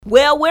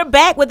Well, we're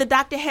back with the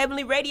Dr.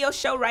 Heavenly Radio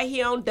Show right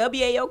here on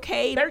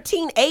WAOK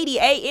 1380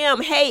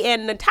 AM. Hey,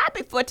 and the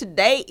topic for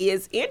today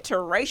is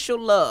interracial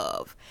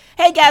love.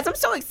 Hey, guys, I'm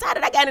so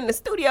excited. I got in the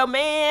studio,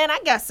 man. I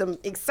got some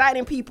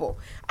exciting people.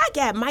 I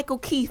got Michael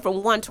Keith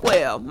from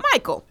 112.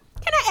 Michael,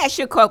 can I ask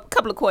you a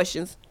couple of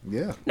questions?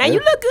 Yeah. Now, you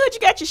look good.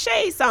 You got your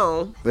shades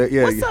on.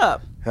 What's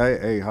up?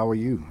 Hey, how are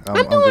you?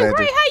 I'm doing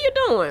great. How you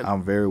doing?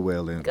 I'm very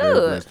well. And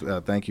good.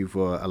 Very thank you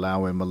for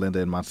allowing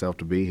Melinda and myself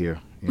to be here.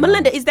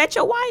 Melinda, is that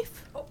your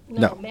wife?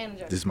 No,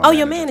 manager. This is my manager.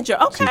 your manager.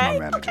 Okay. She's my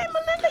manager. Okay,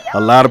 Melinda.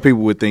 A lot of people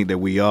would think that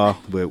we are,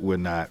 but we're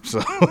not.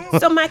 So,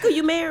 So Michael,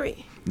 you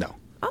married? No.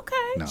 Okay.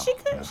 No, She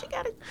could. no. She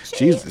got a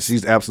chance.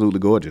 She's absolutely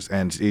gorgeous,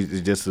 and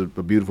she's just a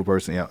beautiful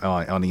person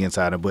on the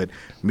inside. But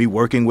me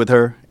working with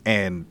her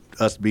and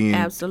us being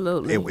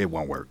absolutely, it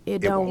won't work.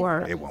 It won't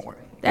work. It won't work.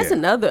 That's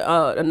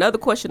another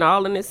question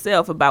all in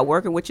itself about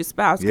working with your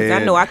spouse, because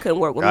I know I couldn't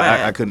work with mine.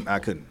 I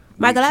couldn't.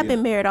 Michael, I've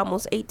been married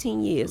almost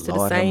 18 years to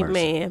the same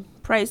man.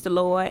 Praise the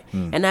Lord.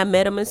 And I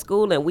met him in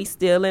school, and we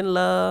still in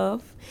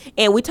love.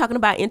 And we talking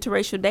about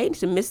interracial dating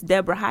to Miss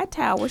Deborah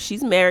Hightower.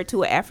 She's married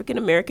to an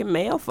African-American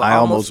male for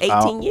almost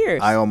 18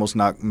 years. I almost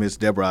knocked Miss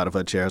Deborah out of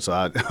her chair, so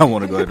I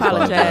want to go ahead and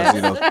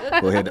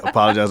apologize. Go ahead and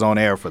apologize on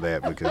air for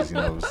that, because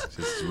it's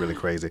just really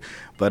crazy.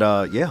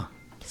 But yeah.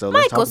 So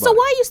Michael, so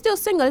why are you still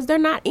single? Is there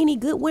not any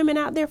good women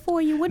out there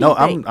for you? What do you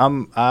think?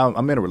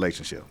 I'm in a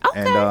relationship,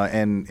 okay.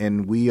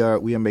 and we are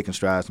making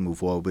strides to move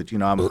forward. But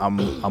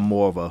I'm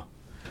more of a,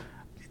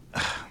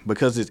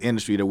 because this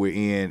industry that we're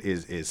in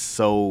is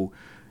so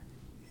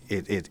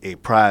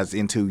it pries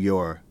into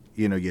your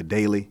your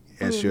daily.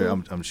 And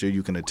I'm sure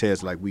you can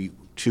attest. Like, we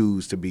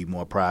choose to be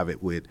more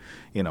private with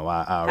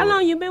our. How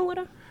long you been with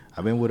her?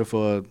 I've been with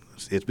her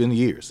it's been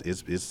years.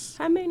 It's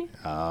how many?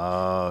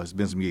 It's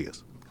been some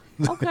years.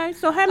 Okay,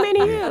 so how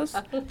many years?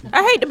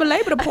 I hate to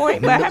belabor the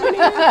point, but how many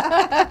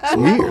years?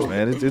 Some years,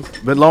 man. It's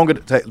been longer.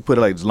 Put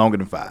it like it's longer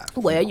than 5.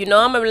 Well,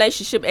 I'm a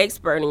relationship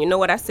expert, and you know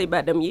what I say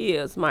about them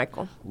years,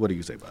 Michael. What do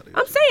you say about it?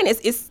 I'm saying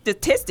it's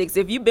statistics.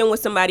 If you've been with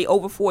somebody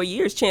over 4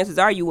 years, chances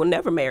are you will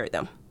never marry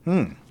them.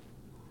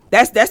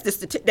 That's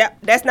the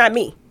that's not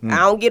me. I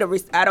don't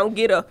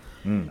get a.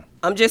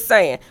 I'm just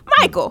saying,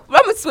 Michael.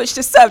 I'm gonna switch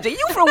the subject.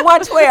 You from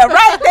 112,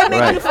 right? That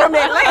means you from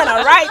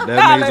Atlanta, right?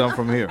 That means I'm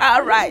from here.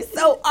 All right.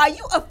 So, are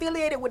you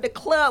affiliated with the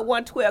club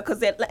 112?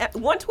 Because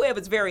 112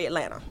 is very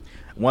Atlanta.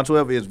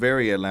 112 is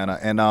very Atlanta,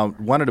 and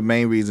one of the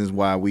main reasons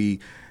why we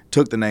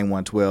took the name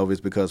 112 is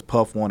because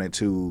Puff wanted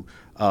to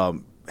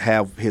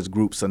have his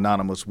group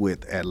synonymous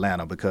with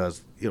Atlanta,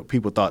 because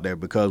people thought that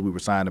because we were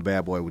signed to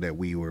Bad Boy that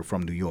we were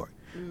from New York.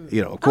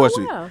 Of course.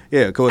 Wow.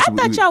 Of course. I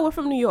thought y'all were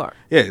from New York.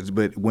 Yeah,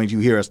 but when you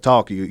hear us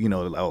talk, oh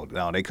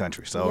no, they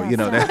country. So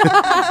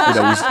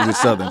that, we're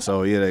Southern.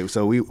 So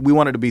so we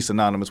wanted to be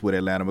synonymous with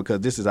Atlanta,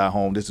 because this is our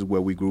home. This is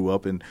where we grew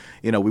up, and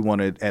we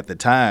wanted, at the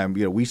time,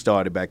 we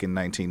started back in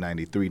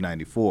 1993,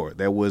 94.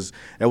 There was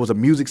a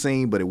music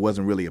scene, but it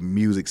wasn't really a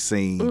music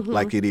scene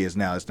like it is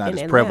now. It's not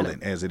as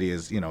prevalent as it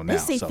is now. They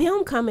see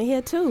film coming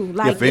here too.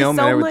 Like, film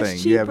it's so and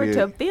much cheaper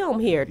to film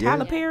here.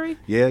 Tyler Perry.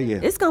 Yeah.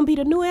 It's gonna be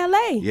the new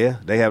LA. Yeah,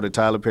 they have the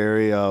Tyler Perry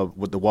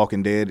with The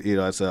Walking Dead.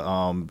 It's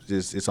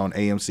it's on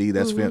AMC.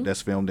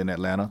 That's filmed in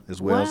Atlanta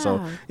as well. Wow.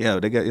 So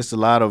it's a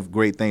lot of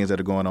great things that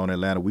are going on in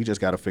Atlanta. We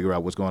just got to figure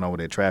out what's going on with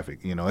that traffic.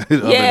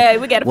 Yeah,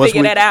 we got to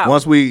figure that out.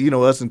 Once we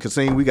us and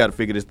Kasim, we got to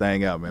figure this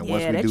thing out, man. Yeah,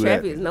 once we that do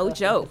traffic is no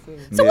joke.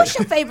 So what's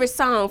your favorite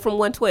song from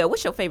 112?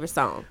 What's your favorite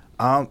song?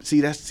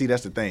 See that's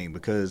the thing,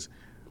 because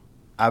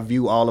I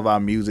view all of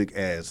our music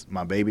as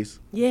my babies.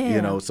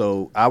 Yeah.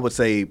 So I would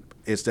say,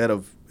 instead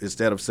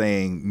of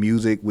saying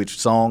music, which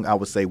song, I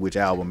would say which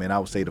album, and I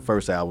would say the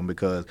first album,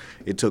 because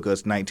it took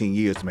us 19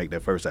 years to make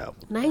that first album.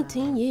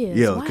 19 years.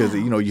 Yeah, because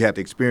you have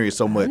to experience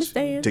so much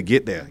understand. to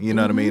get there. You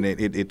know what I mean?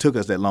 It took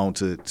us that long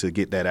to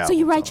get that album. So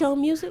you write your own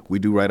music? We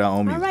do write our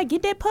own music. All right,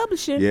 get that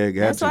publishing. Yeah,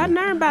 that's what I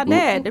learned about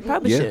that. The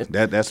publishing.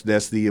 Yeah,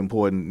 that's the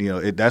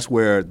important. That's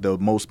where the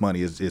most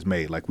money is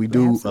made. Like, we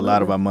do a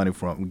lot of our money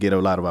we get a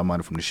lot of our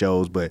money from the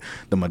shows, but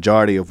the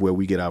majority of where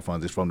we get our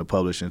funds is from the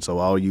publishing. So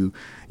all you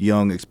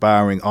young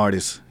aspiring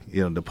artists,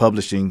 the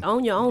publishing,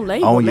 own your own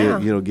label now.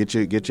 Get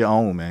your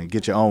own, man.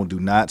 Get your own. Do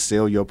not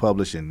sell your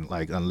publishing,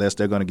 unless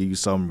they're going to give you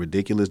some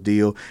ridiculous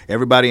deal.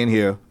 Everybody in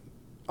here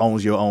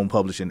owns your own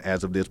publishing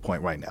as of this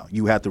point right now.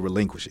 You have to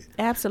relinquish it.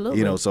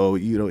 Absolutely. So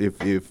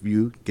if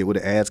you get with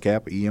the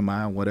ASCAP or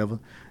EMI or whatever,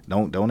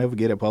 don't ever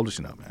get that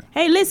publishing up, man.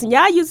 Hey, listen,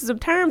 y'all using some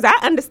terms I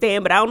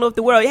understand, but I don't know if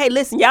the world. Hey,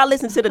 listen, y'all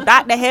listen to the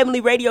Dr. Heavenly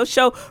Radio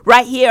Show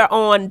right here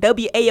on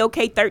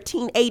WAOK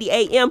 1380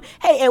 AM.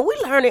 Hey, and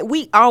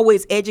we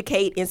always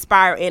educate,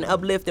 inspire, and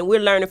uplift, and we're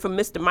learning from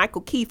Mr.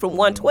 Michael Keith from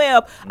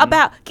 112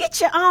 about get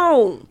your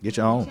own. Get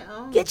your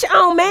own. Get your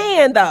own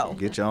man, though.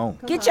 Get your own.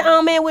 Get your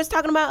own man. We was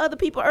talking about other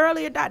people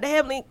earlier, Dr.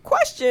 Heavenly.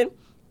 Question.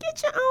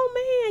 Get your own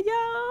man,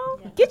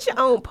 y'all. Get your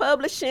own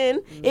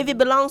publishing. If it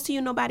belongs to you,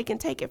 nobody can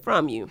take it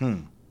from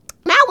you.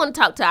 Now, I want to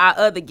talk to our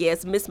other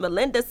guest, Miss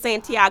Melinda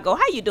Santiago.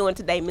 How you doing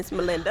today, Miss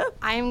Melinda?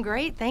 I am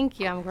great, thank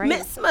you. I'm great.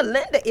 Miss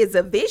Melinda is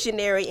a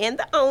visionary and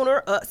the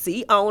owner.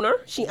 She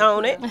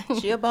own it.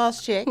 She a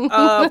boss chick.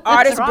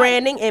 Artist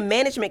branding and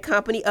management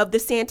company of the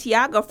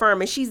Santiago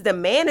firm, and she's the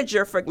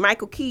manager for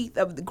Michael Keith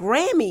of the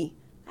Grammy.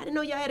 I didn't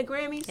know y'all had a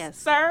Grammy. Yes,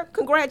 sir.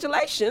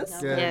 Congratulations.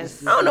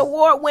 Yes. On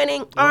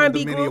award-winning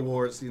R&B many group.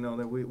 awards, you know,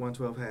 that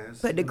 112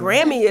 has. But the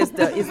Grammy is it,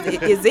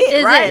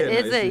 Is right?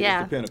 it? Is it?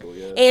 Yeah. It's the pinnacle,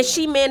 yeah. And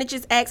she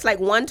manages acts like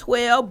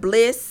 112,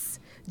 Bliss,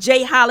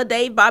 Jay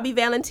Holiday, Bobby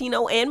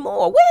Valentino, and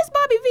more. Where's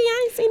Bobby V?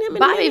 I ain't seen him in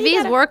Bobby a V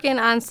is minute. working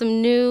on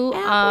some new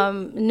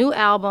Album?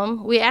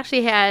 album. We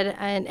actually had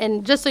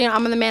and just so you know,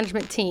 I'm on the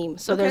management team.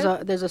 So there's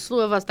a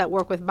slew of us that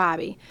work with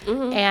Bobby.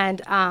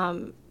 And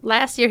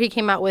last year he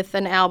came out with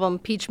an album,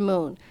 Peach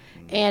Moon.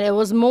 And it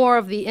was more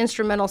of the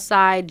instrumental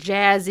side,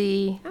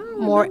 jazzy,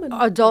 more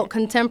adult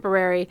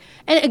contemporary.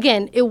 And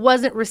again, it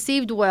wasn't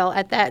received well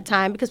at that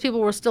time because people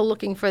were still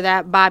looking for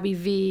that Bobby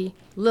V,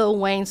 Lil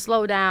Wayne,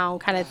 slow down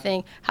kind of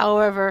thing.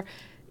 However,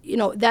 you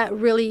know, that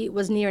really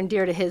was near and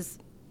dear to his,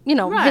 you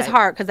know, his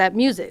heart because that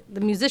music, the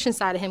musician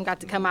side of him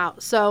got to come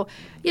out. So,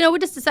 you know, we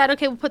just decided,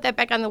 okay, we'll put that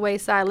back on the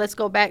wayside. Let's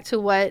go back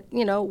to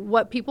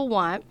what people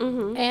want.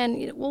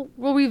 And you know,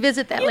 we'll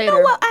revisit that later. You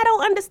know what I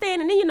don't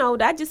understand? And then, you know,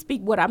 I just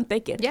speak what I'm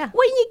thinking. Yeah.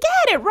 When you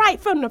got it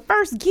right from the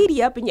first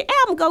giddy up and your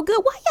album go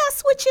good, why y'all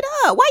switch it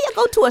up? Why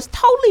y'all go to a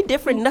totally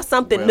different,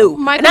 something new?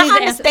 Michael And I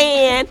needs to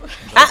understand.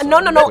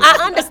 I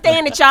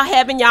understand that y'all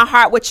have in y'all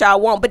heart what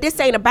y'all want, but this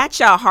ain't about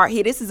y'all heart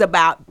here. This is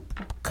about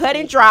cut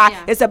and dry.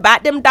 Yeah. It's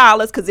about them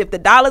dollars, because if the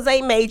dollars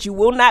ain't made, you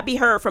will not be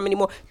heard from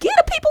anymore. Give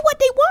the people what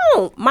they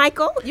want.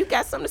 Michael, you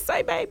got something to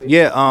say, baby?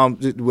 Yeah,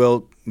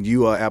 well,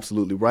 you are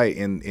absolutely right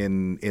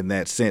in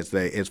that sense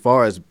that as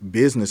far as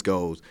business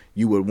goes,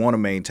 you would want to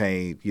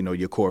maintain, you know,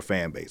 your core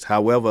fan base.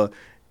 However,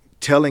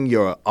 telling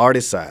your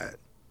artist side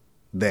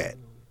that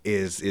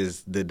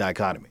is the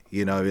dichotomy.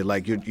 You know,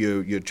 like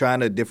you're trying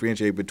to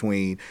differentiate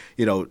between,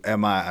 you know,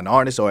 am I an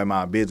artist or am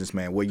I a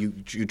businessman? Well, you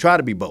try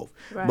to be both.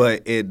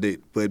 Right.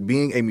 But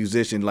being a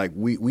musician, like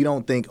we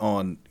don't think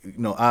on, you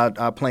know,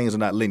 our planes are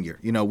not linear.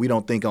 You know, we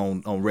don't think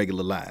on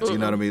regular lines. You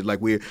know what I mean? Like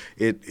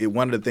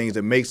one of the things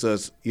that makes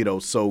us, you know,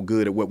 so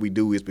good at what we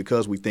do is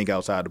because we think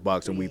outside the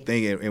box and we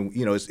think, and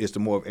you know, it's the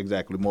more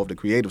of the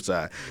creative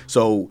side.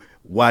 So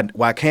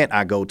why can't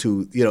I go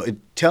to, you know,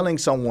 telling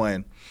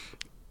someone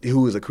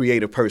who is a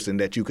creative person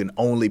that you can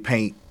only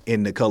paint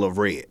in the color of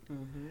red.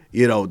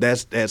 You know,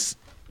 that's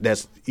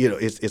you know,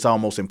 it's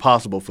almost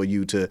impossible for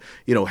you to,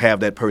 you know,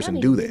 have that person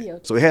do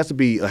that. So it has to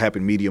be a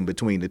happy medium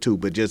between the two.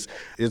 But just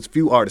there's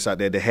few artists out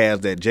there that has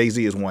that.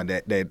 Jay-Z is one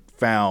that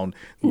found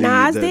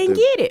Nas didn't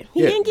get it.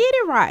 He didn't get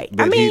it right.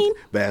 But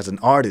but as an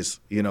artist,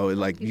 you know,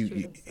 like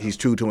he's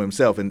true to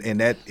himself, and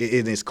that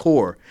in his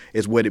core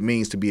is what it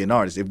means to be an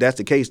artist. If that's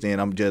the case, then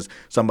I'm just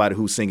somebody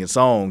who's singing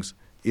songs,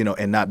 you know,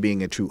 and not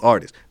being a true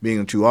artist. Being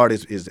a true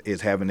artist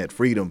is having that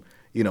freedom,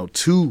 you know,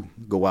 to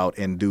go out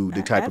and do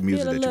the type of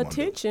music that you want to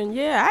do. Tension.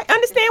 Yeah, I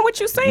understand what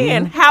you're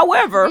saying.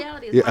 However, The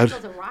reality is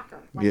Michael's a rocker.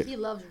 Like, he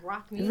loves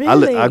rock music.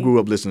 Really? I grew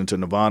up listening to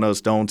Nirvana,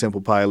 Stone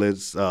Temple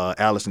Pilots,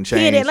 Alice in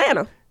Chains. here in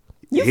Atlanta.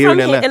 You Here from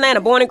in Atlanta,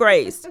 born and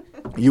raised.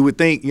 You would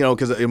think, you know,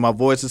 because my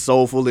voice is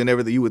soulful and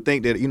everything, you would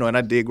think that, you know, and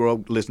I did grow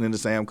up listening to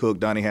Sam Cooke,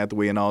 Donny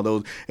Hathaway, and all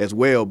those as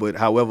well. But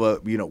however,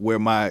 you know, where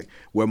my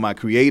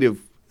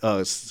creative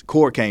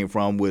core came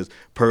from was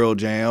Pearl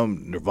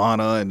Jam,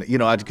 Nirvana, and you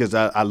know, because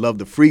I love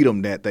the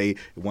freedom that they,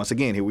 once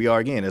again, here we are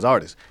again as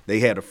artists. They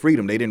had the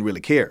freedom. They didn't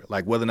really care,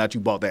 like whether or not you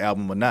bought the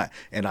album or not.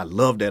 And I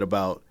love that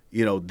about,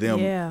 you know, them.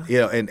 Yeah. You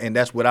know, and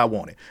that's what I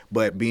wanted.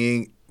 But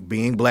being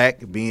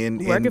black,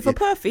 working for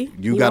Puffy,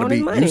 you got to be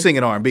you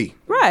singing R&B,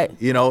 right?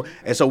 You know,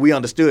 and so we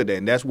understood that,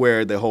 and that's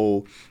where the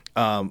whole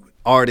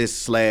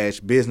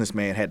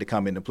artist/businessman had to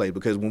come into play,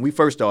 because when we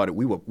first started,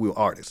 we were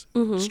artists,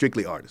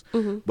 strictly artists.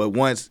 But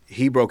once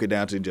he broke it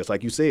down to, just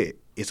like you said,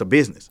 it's a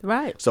business.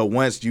 Right. So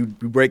once you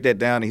break that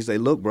down and he say,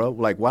 look, bro,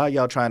 like, why are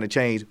y'all trying to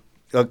change?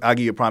 I'll give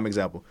you a prime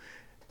example.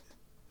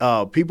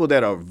 People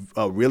that are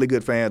really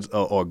good fans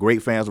or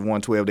great fans of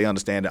 112, they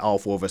understand that all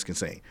four of us can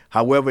sing.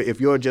 However, if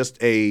you're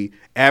just a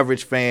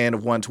average fan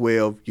of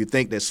 112, you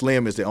think that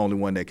Slim is the only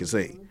one that can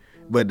sing.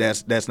 But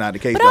that's not the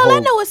case. But all I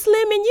know is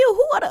Slim and you.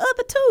 Who are the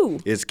other two?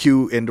 It's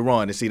Q and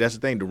Deron. And see, that's the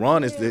thing.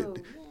 Deron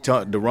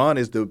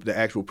is the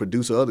actual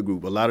producer of the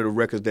group. A lot of the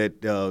records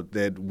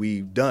that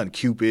we've done,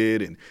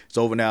 Cupid and It's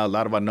Over Now, a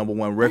lot of our number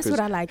one records.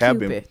 That's what I like,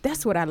 Cupid.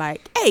 That's what I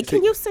like. Hey,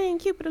 can you sing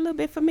Cupid a little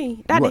bit for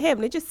me? Dr.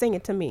 Heavenly, just sing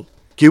it to me.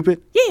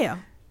 Cupid? Yeah.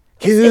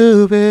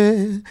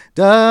 Cupid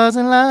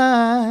doesn't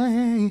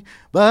lie,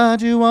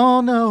 but you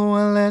won't know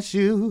unless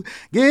you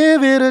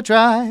give it a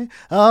try.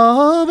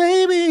 Oh,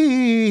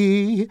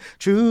 baby,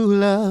 true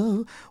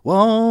love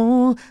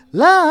won't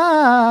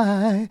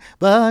lie,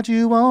 but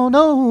you won't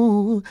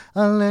know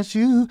unless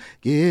you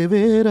give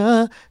it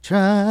a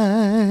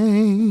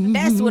try.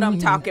 That's what I'm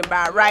talking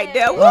about right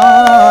there. Woo!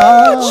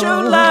 Oh.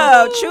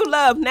 True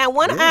love. Now,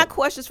 one of our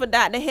questions for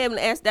Dr.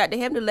 Heavenly, asked Dr.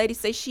 Heavenly, the lady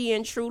say she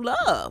in true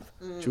love.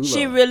 True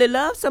She love. really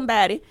loves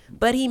somebody,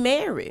 but he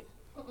married.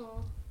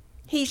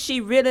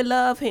 she really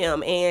loved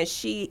him, and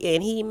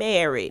he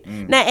married.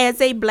 Now, as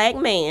a black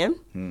man,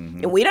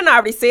 and we done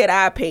already said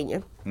our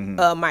opinion,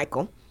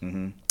 Michael.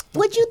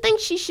 Would you think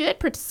she should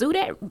pursue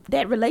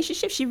that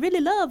relationship? She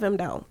really love him,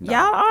 though. No.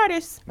 Y'all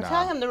artists. No.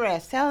 Tell him the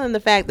rest. Tell him the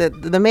fact that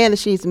the man that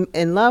she's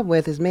in love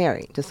with is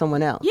married to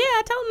someone else. Yeah,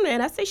 I told him that.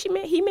 I said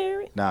he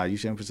married. Nah, you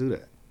shouldn't pursue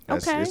that.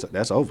 Okay.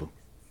 That's over.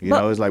 You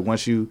know, it's like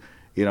once I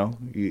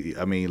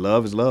mean,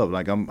 love is love.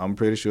 Like I'm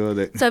pretty sure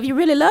that. So if you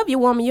really love your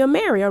woman, you'll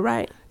marry her,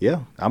 right?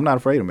 Yeah, I'm not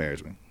afraid of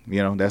marriage, man.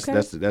 You know, that's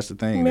the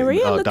thing.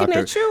 Maria looking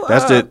at you.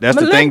 That's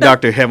the thing,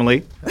 Dr.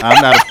 Heavenly.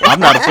 I'm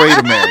not afraid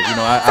of marriage. You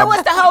know, so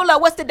what's the hold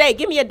up? What's the date?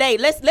 Give me a date.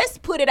 Let's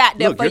put it out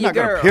there look, for you, girl.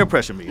 You're not gonna peer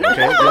pressure me,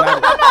 okay?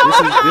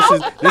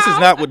 This is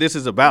not what this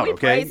is about, we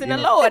okay? Praising the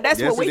Lord.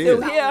 That's what we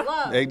do here.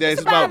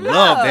 It's about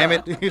love, damn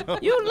it. You know?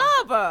 You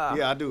love her.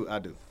 Yeah, I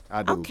do.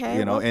 Okay,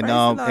 you know,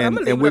 well,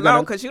 and we're gonna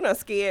because you done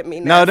scared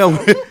me. Now. No,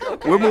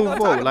 we're moving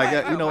forward.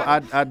 Like you know,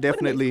 I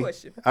definitely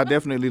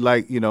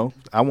like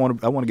I want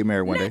to get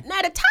married one day.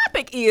 Now the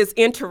topic is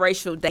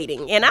interracial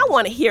dating, and I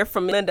want to hear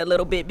from Linda a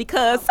little bit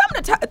because some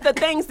of the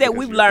things that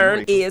we've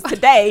learned is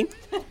today.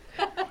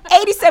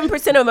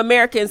 87% of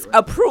Americans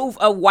approve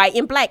of white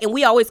and black, and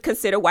we always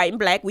consider white and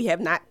black. We have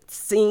not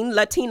seen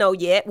Latino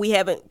yet. We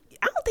haven't.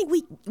 I don't think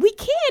we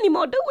can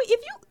anymore, do we? If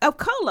you of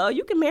color,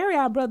 you can marry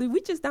our brother.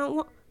 We just don't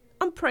want.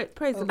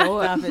 Praise the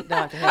Lord.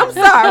 I'm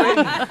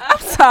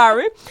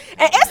sorry.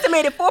 An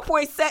estimated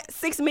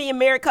 4.6 million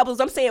married couples.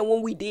 I'm saying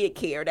when we did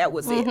care, that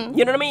was it.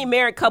 You know what I mean?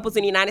 Married couples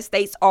in the United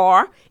States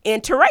are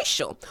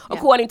interracial,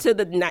 according to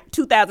the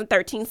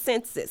 2013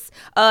 census.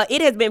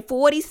 It has been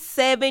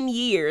 47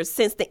 years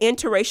since the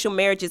interracial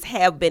marriages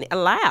have been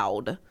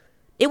allowed.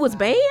 It was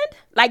banned?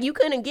 Like you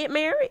couldn't get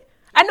married?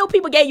 I know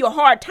people gave you a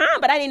hard time,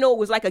 but I didn't know it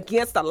was like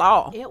against the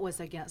law. It was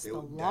against the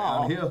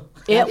law.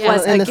 It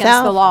was against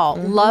the law.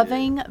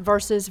 Loving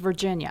versus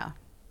Virginia.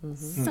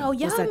 So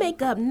y'all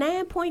make up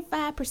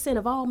 9.5%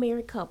 of all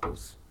married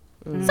couples.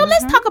 So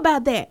let's talk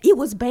about that. It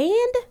was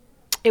banned?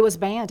 It was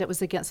banned. It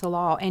was against the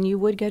law, and you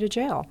would go to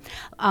jail.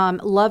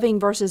 Loving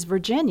versus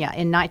Virginia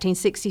in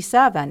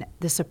 1967,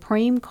 the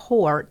Supreme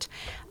Court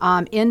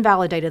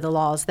invalidated the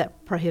laws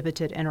that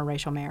prohibited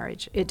interracial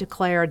marriage. It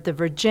declared the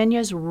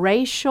Virginia's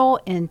Racial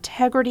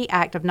Integrity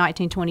Act of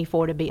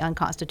 1924 to be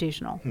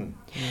unconstitutional.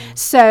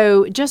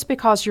 So just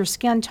because your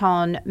skin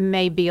tone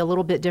may be a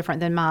little bit different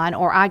than mine,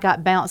 or I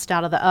got bounced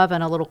out of the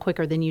oven a little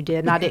quicker than you did,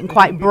 and I didn't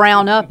quite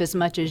brown up as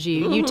much as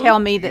you tell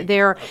me that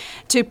they're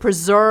to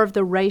preserve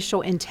the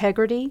racial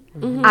integrity,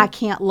 I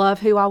can't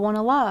love who I want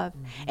to love.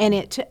 And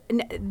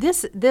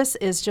this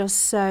is just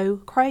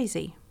so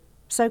crazy.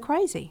 So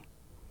crazy.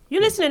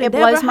 You're listening to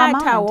Deborah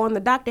Hightower on the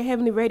Dr.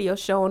 Heavenly Radio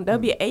Show on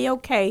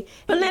WAOK.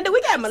 Melinda, we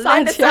got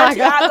Melinda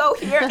Santiago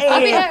here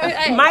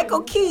and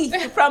Michael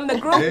Keith from the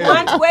group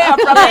 112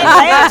 from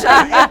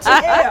Atlanta,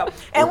 ATL.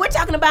 And we're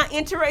talking about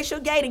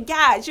interracial dating.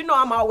 Guys, you know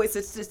I'm always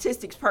a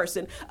statistics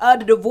person.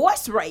 The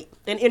divorce rate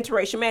in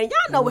interracial marriage,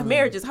 y'all know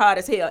marriage is hard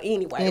as hell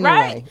anyway,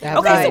 right?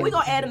 Okay, so we're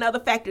going to add another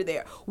factor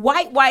there.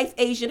 White wife,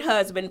 Asian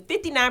husband,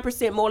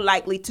 59% more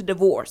likely to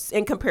divorce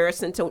in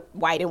comparison to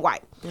white and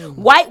white.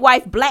 White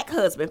wife, black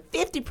husband,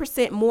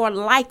 50% more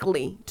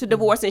likely to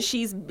divorce, and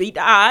she's beat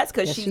the odds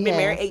because she's been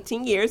married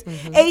 18 years.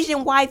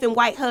 Asian wife and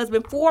white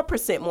husband,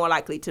 4% more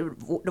likely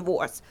to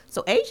divorce.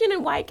 So Asian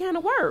and white kind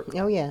of work.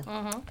 Oh, yeah.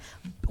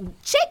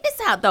 Check this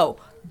out, though.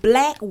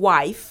 Black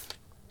wife,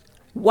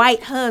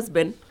 white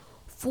husband,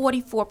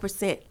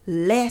 44%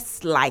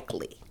 less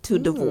likely to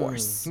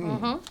divorce.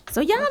 So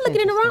y'all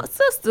looking in the wrong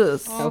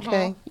sisters.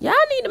 Okay. Y'all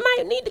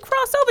might need to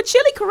cross over.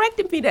 Chili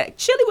corrected me that.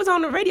 Chili was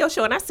on the radio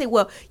show and I said,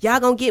 well,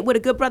 y'all gonna get with a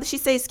good brother. She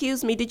said,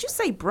 excuse me, did you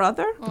say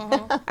brother?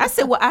 I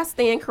said, well, I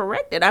stand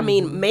corrected. I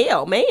mean,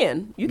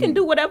 man. You can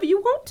do whatever you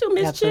want to,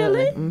 Miss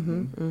Chili.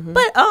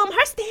 But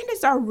her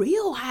standards are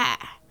real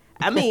high.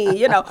 I mean,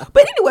 you know.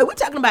 But anyway, we're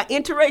talking about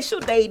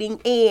interracial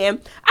dating,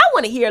 and I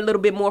want to hear a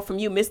little bit more from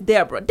you, Miss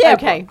Deborah.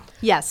 Okay.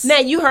 Yes. Now,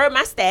 you heard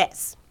my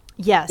stats.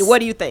 Yes. What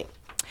do you think?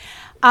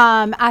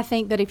 I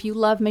think that if you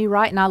love me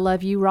right and I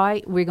love you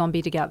right, we're going to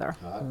be together.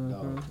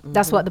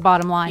 That's what the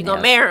bottom line is. You're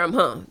going to marry him,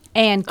 huh?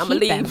 And I'm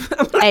keep him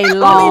a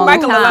long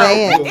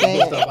time.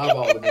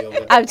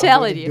 Fan. I'm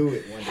telling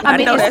you. I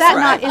mean, is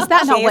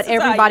that not what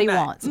everybody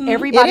wants?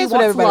 Everybody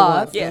wants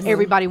love. Yes.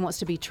 Everybody wants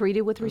to be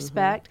treated with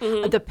respect.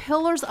 The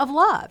pillars of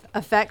love,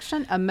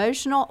 affection,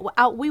 emotional.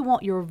 We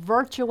want your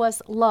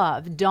virtuous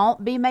love.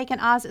 Don't be making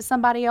eyes at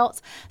somebody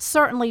else.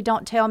 Certainly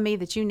don't tell me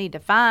that you need to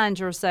find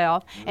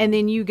yourself and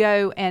then you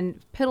go and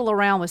piddle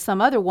around with some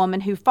other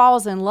woman who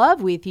falls in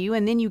love with you,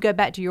 and then you go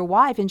back to your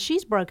wife and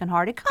she's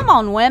brokenhearted. Come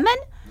on, women.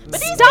 But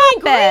these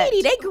Stop men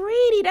greedy. They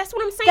greedy. That's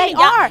what I'm saying.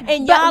 They are.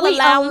 And y'all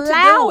allow them to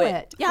do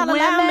it. Y'all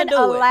allow them to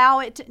do it. allow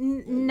it to,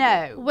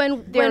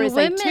 no. There is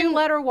women, a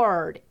two-letter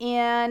word,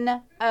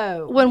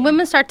 N-O. When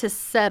women start to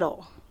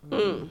settle,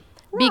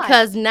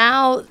 because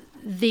now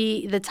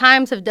the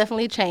times have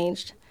definitely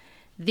changed.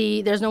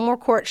 There's no more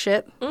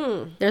courtship.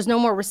 There's no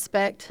more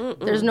respect.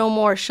 There's no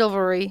more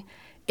chivalry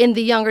in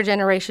the younger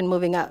generation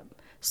moving up.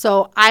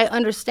 So I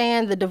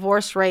understand the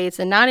divorce rates,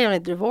 and not only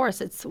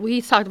divorce.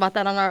 We talked about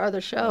that on our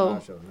other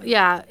show.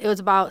 Yeah, it was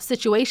about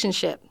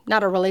situationship,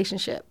 not a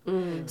relationship.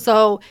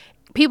 So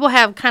people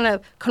have kind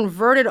of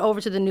converted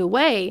over to the new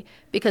way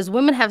because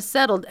women have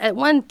settled. At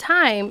one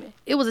time,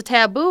 it was a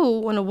taboo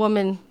when a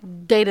woman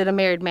dated a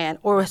married man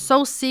or was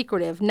so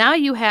secretive. Now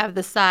you have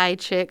the side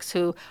chicks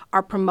who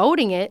are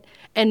promoting it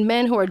and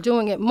men who are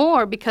doing it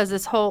more because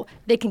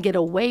they can get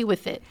away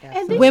with it.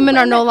 And women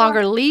are no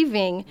longer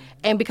leaving,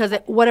 and because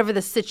whatever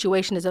the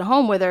situation is at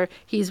home, whether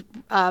he's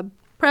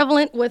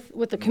prevalent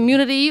with the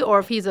community, or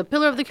if he's a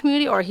pillar of the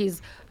community, or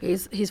he's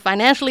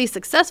financially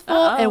successful,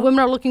 and women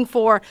are looking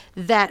for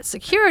that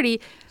security.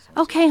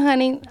 Okay,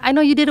 honey, I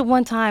know you did it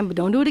one time, but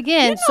don't do it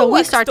again. So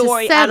we start to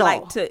settle. I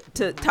like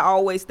to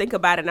always think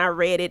about it, and I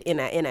read it in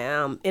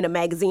a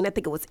magazine. I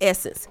think it was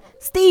Essence.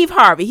 Steve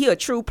Harvey, he a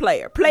true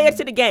player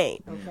to the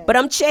game. Okay. But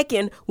I'm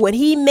checking when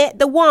he met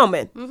the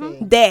woman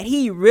that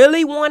he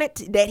really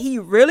wanted, that he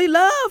really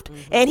loved,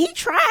 and he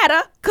tried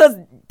her because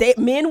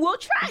men will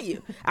try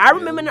you. I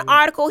remember in an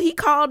article he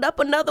called up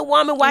another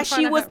woman while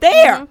she was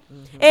there,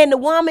 and the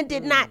woman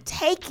did not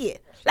take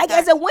it. Like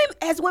as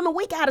women,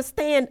 we gotta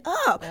stand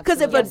up,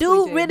 because if a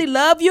dude really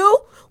love you,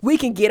 we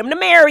can get him to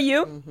marry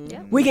you.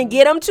 We can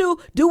get them to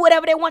do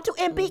whatever they want to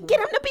and get them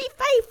to be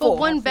faithful. But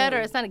one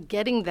better, it's not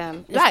getting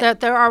them. It's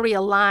that they're already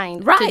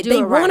aligned. Right, to do they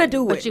it want to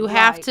do it. But you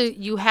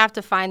have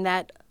to find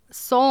that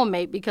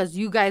soulmate, because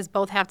you guys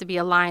both have to be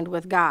aligned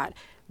with God.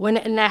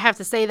 And I have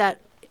to say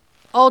that.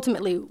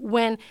 Ultimately,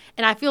 and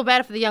I feel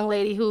bad for the young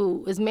lady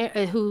who is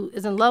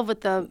in love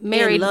with the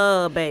married, in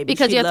love, baby,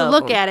 because she you have to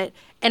look them. at it.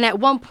 And at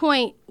one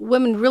point,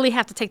 women really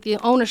have to take the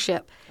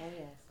ownership.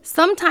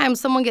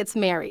 Sometimes someone gets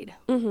married,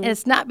 and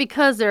it's not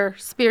because they're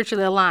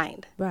spiritually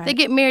aligned. Right. They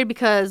get married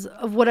because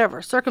of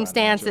whatever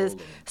circumstances.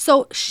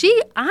 So she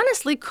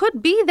honestly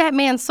could be that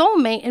man's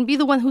soulmate and be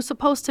the one who's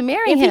supposed to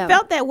marry him. If he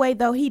felt that way,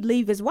 though, he'd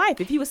leave his wife.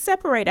 If he was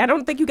separated, I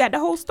don't think you got the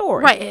whole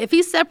story. Right. If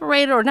he's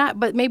separated or not,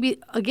 but maybe,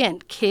 again,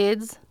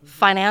 kids,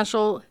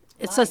 financial.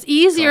 It's just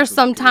easier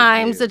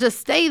sometimes to just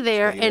stay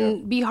there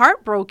and be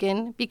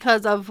heartbroken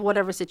because of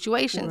whatever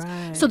situations.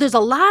 Right. So there's a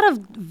lot of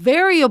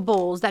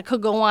variables that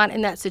could go on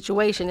in that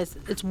situation.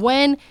 It's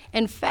when,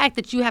 in fact,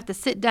 that you have to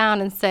sit down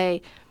and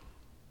say,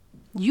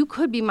 you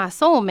could be my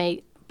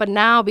soulmate, but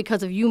now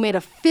because of you made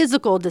a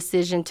physical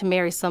decision to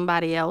marry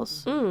somebody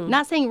else,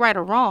 not saying right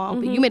or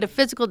wrong, but you made a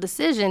physical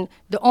decision,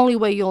 the only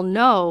way you'll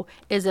know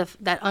is if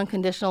that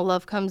unconditional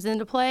love comes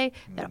into play,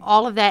 that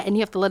all of that, and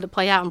you have to let it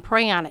play out and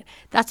pray on it.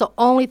 That's the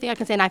only thing I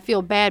can say, and I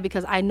feel bad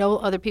because I know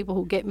other people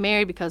who get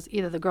married because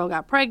either the girl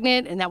got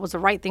pregnant and that was the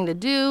right thing to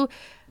do,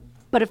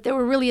 but if they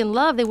were really in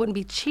love, they wouldn't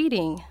be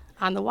cheating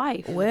on the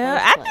wife. Well,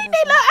 I think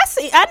they love.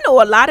 I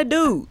know a lot of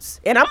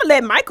dudes, and I'm gonna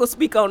let Michael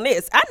speak on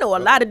this. I know a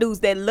lot of dudes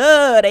that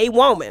love a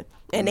woman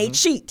and they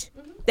cheat.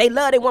 They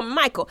love their woman.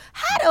 Michael,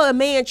 how do a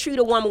man treat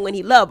a woman when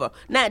he love her?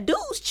 Now,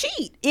 dudes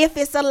cheat if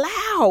it's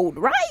allowed,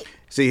 right?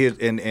 See,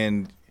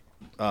 and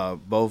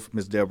both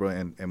Miss Deborah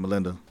and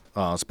Melinda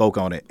spoke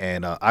on it,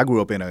 and I grew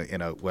up in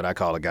a what I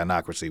call a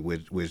gynocracy,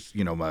 which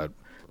my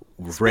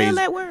was Spell raised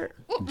that word.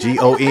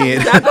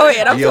 G-O-N. Now, go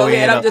ahead.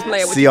 I'm just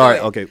playing with you. C-R.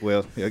 Okay,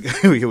 well,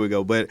 here we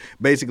go. But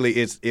basically,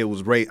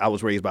 I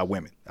was raised by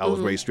women. I was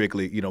raised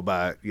strictly,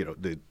 by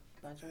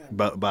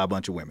a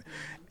bunch of women,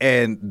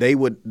 and they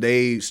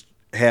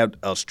had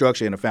a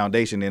structure and a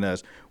foundation in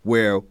us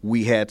where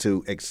we had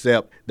to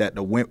accept that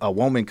a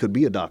woman could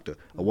be a doctor,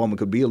 a woman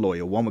could be a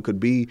lawyer, a woman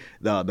could be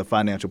the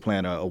financial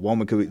planner, a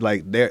woman could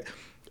be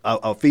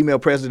a female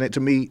president. To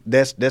me,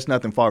 that's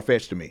nothing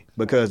far-fetched to me,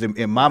 because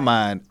in my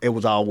mind it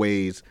was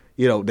always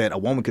that a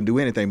woman can do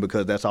anything,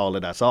 because that's all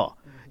that I saw.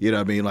 You know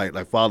what I mean?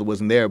 Like father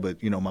wasn't there,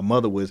 but my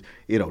mother was,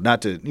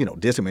 not to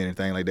diss him or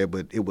anything like that,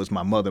 but it was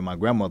my mother and my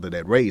grandmother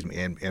that raised me,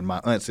 and my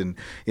aunts, and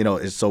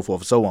and so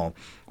forth and so on.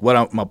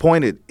 My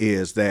point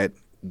is that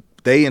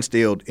they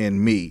instilled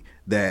in me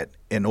that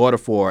in order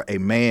for a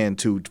man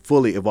to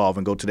fully evolve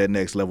and go to that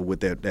next level with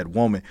that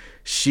woman,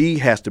 she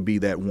has to be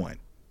that one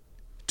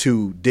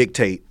to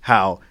dictate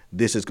how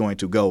this is going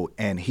to go,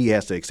 and he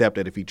has to accept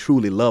that if he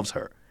truly loves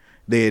her,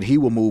 then he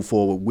will move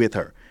forward with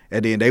her,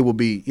 and then they will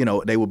be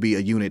a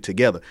unit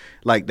together.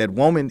 Like, that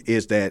woman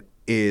is that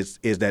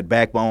that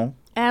backbone.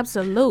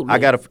 Absolutely. I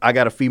got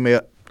a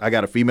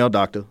female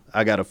doctor.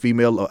 I had a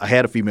female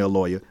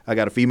lawyer. I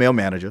got a female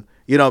manager.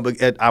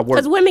 But I work,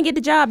 because women get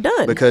the job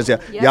done. Because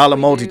y'all are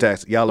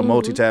multitaskers. Y'all are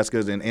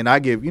multitaskers, and I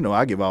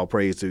give all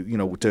praise to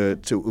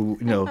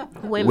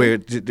women. where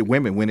the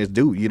women when it's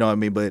due. You know what I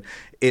mean? But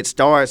it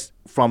starts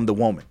from the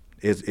woman.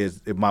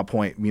 Is my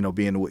point?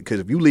 Being, because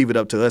if you leave it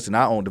up to us and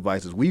our own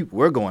devices,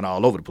 we're going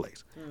all over the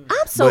place.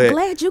 I'm so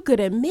glad you could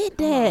admit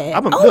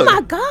that.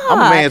 My God, I'm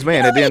a man's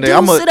man at the end of the day.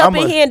 I'm sit up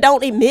in here and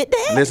don't admit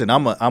that. Listen,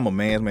 I'm a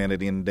man's man at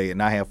the end of the day,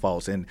 and I have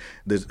faults. And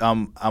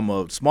I'm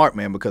a smart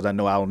man because I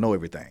know I don't know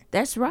everything.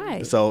 That's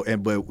right. So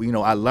but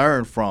I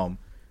learn from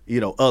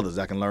others.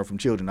 I can learn from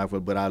children,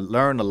 but I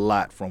learn a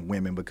lot from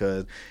women,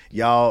 because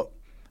y'all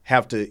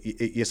have to.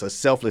 It's a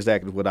selfless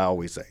act, is what I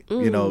always say.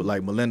 You know,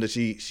 like Melinda,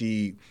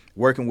 she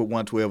working with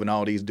 112 and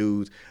all these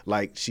dudes,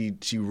 like she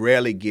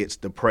rarely gets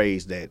the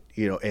praise that,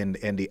 you know, and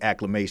the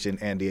acclamation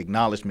and the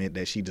acknowledgement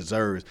that she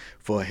deserves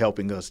for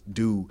helping us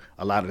do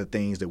a lot of the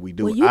things that we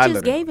do. Well, you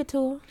just gave it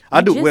to her. I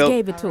do. You just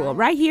gave it to her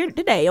right here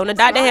today on the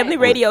Dr. Heavenly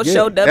Radio Yeah,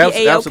 Show,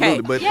 WAOK.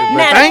 absolutely. But Now,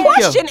 thank the you.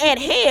 question at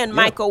hand,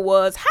 Michael,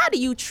 was how do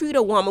you treat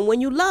a woman when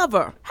you love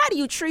her? How do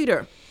you treat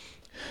her?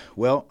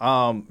 Well,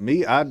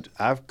 me,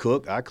 I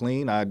cook, I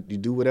clean, you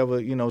do whatever,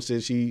 you know.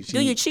 Says she.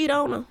 Do you cheat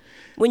on her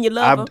when you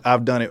love her?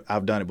 I've done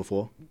it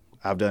before.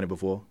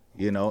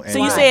 You know. And So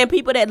you're saying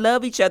people that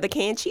love each other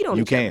can't cheat on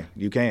you each other?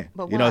 you can.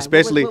 But You know, why?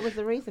 especially What was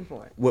the reason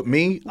for it? with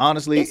me,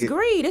 honestly. It's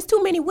greed. There's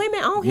too many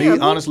women on here. Me,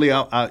 honestly,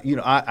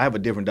 I have a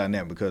different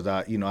dynamic because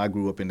I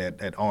grew up in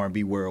that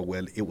R&B world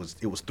where it was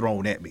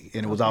thrown at me,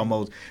 and it was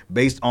almost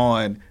based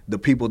on the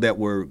people that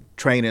were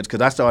training.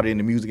 Because I started in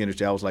the music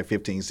industry, I was like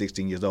 15,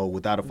 16 years old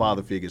without a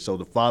father figure. So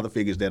the father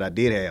figures that I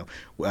did have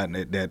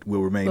that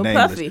will remain Well,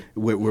 nameless. Puffy.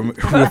 Will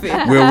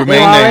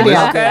remain already nameless.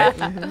 out there.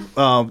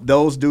 Okay.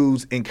 Those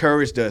dudes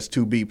encouraged us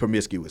to be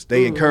promiscuous.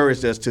 They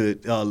encouraged us to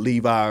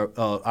leave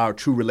our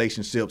true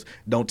relationships.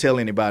 Don't tell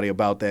anybody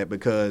about that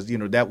because, you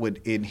know, that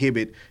would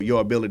inhibit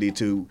your ability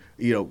to,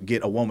 you know,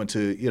 get a woman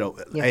to, you know,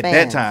 Your at that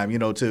fans. time, you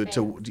know,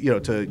 to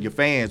your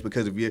fans,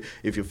 because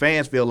if your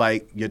fans feel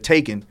like you're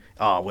taken,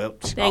 well,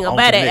 They ain't gonna on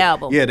buy to the that next.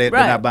 album. Yeah, they're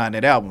Right. not buying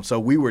that album. So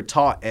we were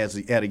taught at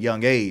a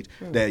young age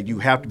that you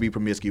have to be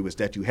promiscuous,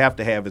 that you have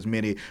to have as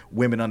many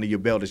women under your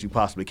belt as you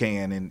possibly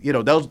can, and you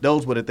know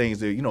those were the things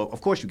that, you know,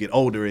 of course you get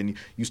older and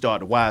you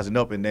start to wisen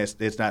up, and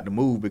that's not the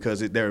move because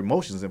there are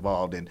emotions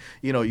involved, and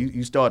you know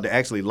you start to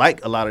actually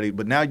like a lot of it.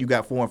 But now you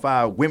got 4 and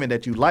 5 women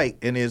that you like,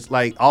 and it's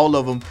like all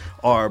of them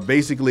are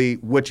basically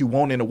what you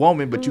want in a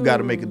woman, but you got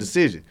to make a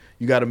decision.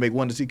 You got to make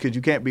one decision because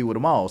you can't be with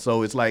them all.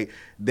 So it's like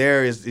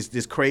it's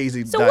this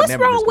crazy. So what's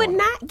dynamic wrong that's with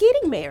going on. not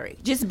getting married?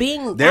 Just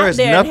being There out is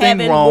there and nothing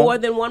having wrong. more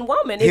than one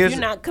woman if Here's-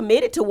 you're not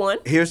committed to one.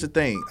 Here's the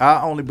thing.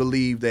 I only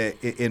believe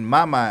that in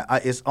my mind,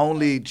 it's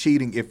only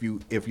cheating if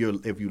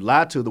you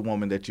lie to the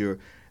woman that you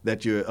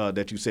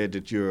said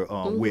that you're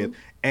with,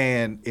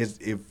 and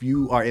if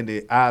you are in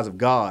the eyes of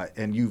God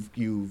and you've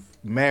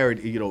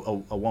married, you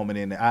know, a woman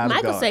in the eyes of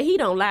Michael God. say he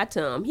don't lie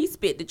to him. He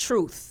spit the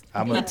truth.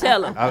 I'm He a-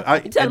 tell him. I-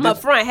 He tell him and up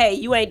front, hey,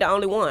 you ain't the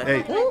only one. Hey.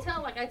 I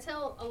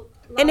tell a lot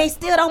And they of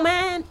still don't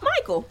mind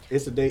Michael.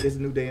 It's a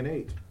new day and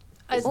age.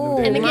 It's- Ooh,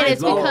 and again,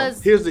 it's Lord.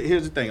 because Here's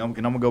the thing. I'm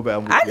gonna go back.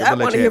 I'm I gonna let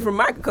want to you hear have it. from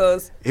Michael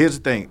because Here's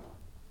the thing.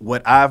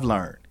 What I've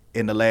learned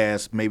in the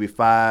last maybe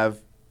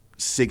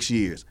 5-6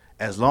 years,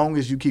 as long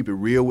as you keep it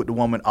real with the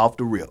woman off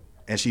the rip,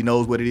 and she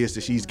knows what it is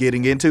that she's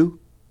getting into,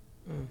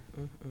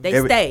 they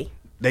Every- stay.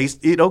 they,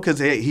 you know, because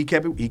he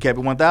kept it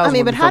 1,000. I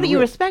mean, but how from do the you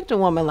rip. respect a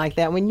woman like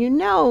that when you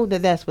know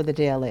that that's what the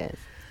deal is?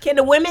 Can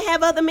the women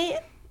have other men?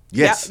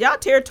 Yes. Y'all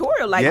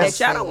territorial like Yes.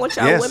 that. Y'all don't want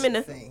y'all Yes. women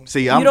to.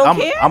 See, You I'm don't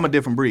care? I'm a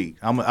different breed.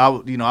 I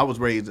was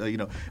raised, you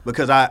know,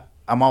 because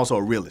I'm also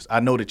a realist. I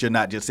know that you're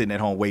not just sitting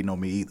at home waiting on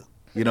me either.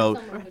 You know,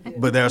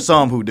 but there are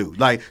some who do.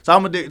 Like, so I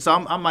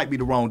might be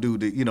the wrong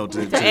dude to, you know,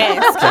 to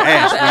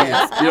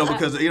ask. You know,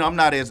 because, you know, I'm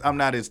not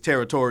as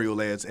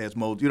territorial as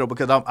most, you know,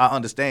 because I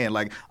understand,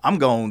 like, I'm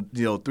gone,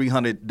 you know,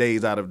 300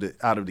 days out of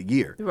the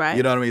year. Right.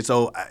 You know what I mean?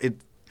 So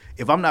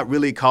if I'm not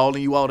really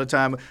calling you all the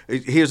time,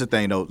 here's the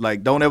thing though,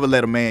 like, don't ever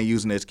let a man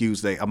use an excuse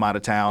say I'm out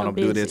of town, I'm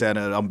doing this, and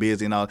I'm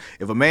busy and all.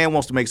 If a man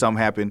wants to make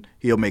something happen,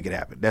 he'll make it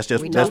happen. That's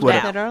talked what about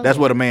that earlier. that's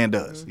what a man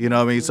does. You know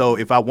what I mean? So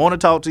if I want to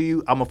talk to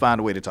you, I'm gonna find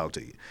a way to talk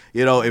to you.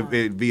 You know, if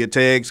via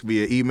text,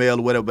 via email,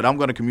 or whatever. But I'm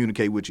gonna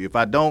communicate with you. If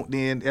I don't,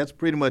 then that's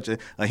pretty much a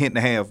hint and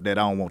a half that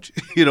I don't want you.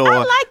 You know. I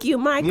like you,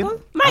 Michael. Yeah,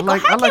 Michael, I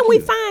how like can we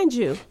you. find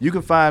you? You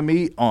can find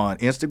me on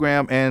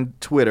Instagram and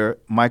Twitter,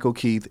 Michael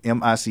Keith,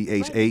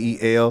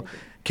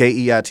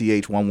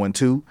 MichaelKeith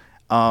 112.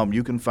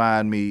 You can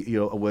find me, you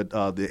know, with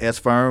the S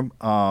Firm,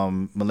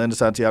 Melinda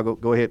Santiago.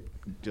 Go ahead.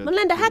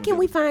 Melinda, how can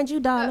we find you,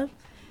 darling?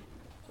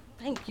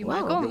 thank you,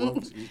 Wow.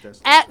 Michael.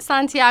 At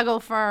Santiago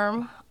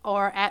Firm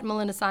or at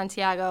Melinda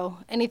Santiago,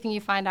 anything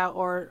you find out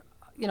or,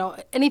 you know,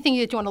 anything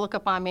that you want to look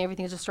up on me,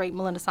 everything is just straight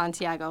Melinda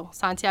Santiago.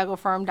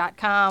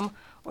 SantiagoFirm.com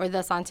or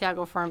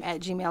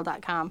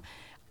theSantiagoFirm@gmail.com.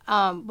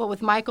 But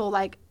with Michael,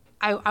 like,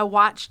 I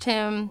watched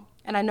him,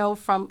 and I know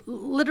from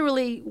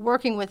literally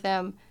working with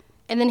him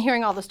and then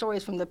hearing all the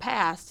stories from the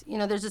past, you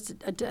know, there's just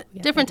a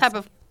different type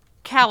of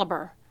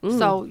caliber.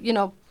 So, you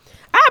know,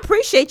 I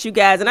appreciate you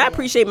guys, and I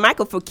appreciate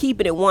Michael for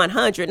keeping it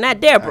 100. Now,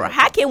 Deborah,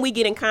 how can we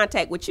get in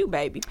contact with you,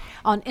 baby?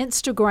 On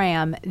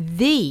Instagram,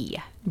 the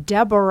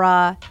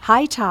Deborah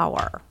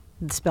Hightower.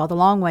 Spelled the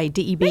long way,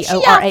 Make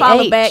sure y'all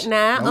follow back DEBORAH.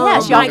 now.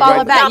 Yes, y'all Michael,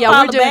 follow back. y'all Yeah, we're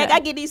follow doing back. it. I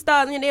get these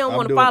stars and they don't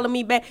want to doing follow it.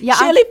 me back. Yeah,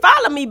 Shirley,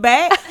 follow me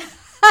back.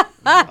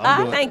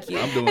 Thank you.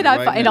 I'm doing And,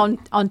 it right and now.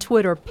 on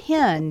Twitter,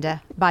 pinned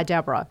by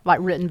Deborah, like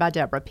written by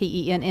Deborah,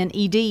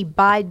 PENNED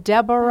by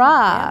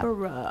Deborah.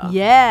 Deborah.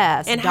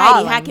 Yes. And Heidi,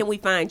 how darling. can we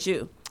find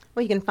you?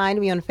 Well, you can find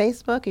me on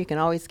Facebook. You can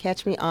always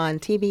catch me on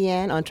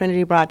TBN, on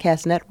Trinity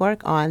Broadcast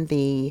Network, on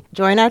the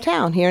Joy in Our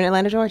Town here in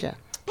Atlanta, Georgia.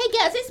 Hey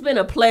Yes, it's been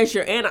a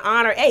pleasure and an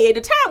honor. Hey,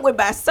 the time went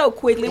by so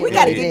quickly. We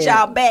got to get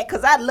y'all back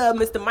because I love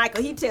Mr.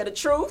 Michael. He tell the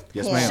truth.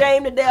 Yes, ma'am.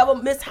 Shame the devil.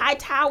 Miss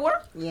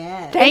Hightower.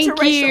 Yeah. Thank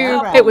Interracial you.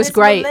 couple, It was Miss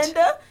great.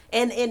 Melinda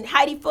and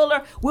Heidi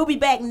Fuller. We'll be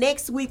back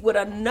next week with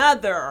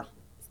another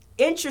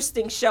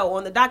interesting show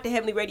on the Dr.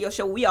 Heavenly Radio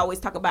Show. We always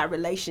talk about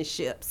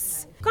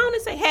relationships. Go on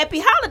and say happy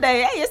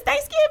holiday. Hey, it's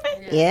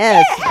Thanksgiving.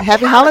 Yes. Yeah,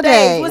 Happy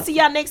holidays. We'll see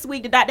y'all next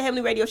week. The Dr.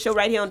 Heavenly Radio Show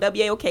right here on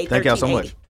WAOK. Thank y'all so 1380. much.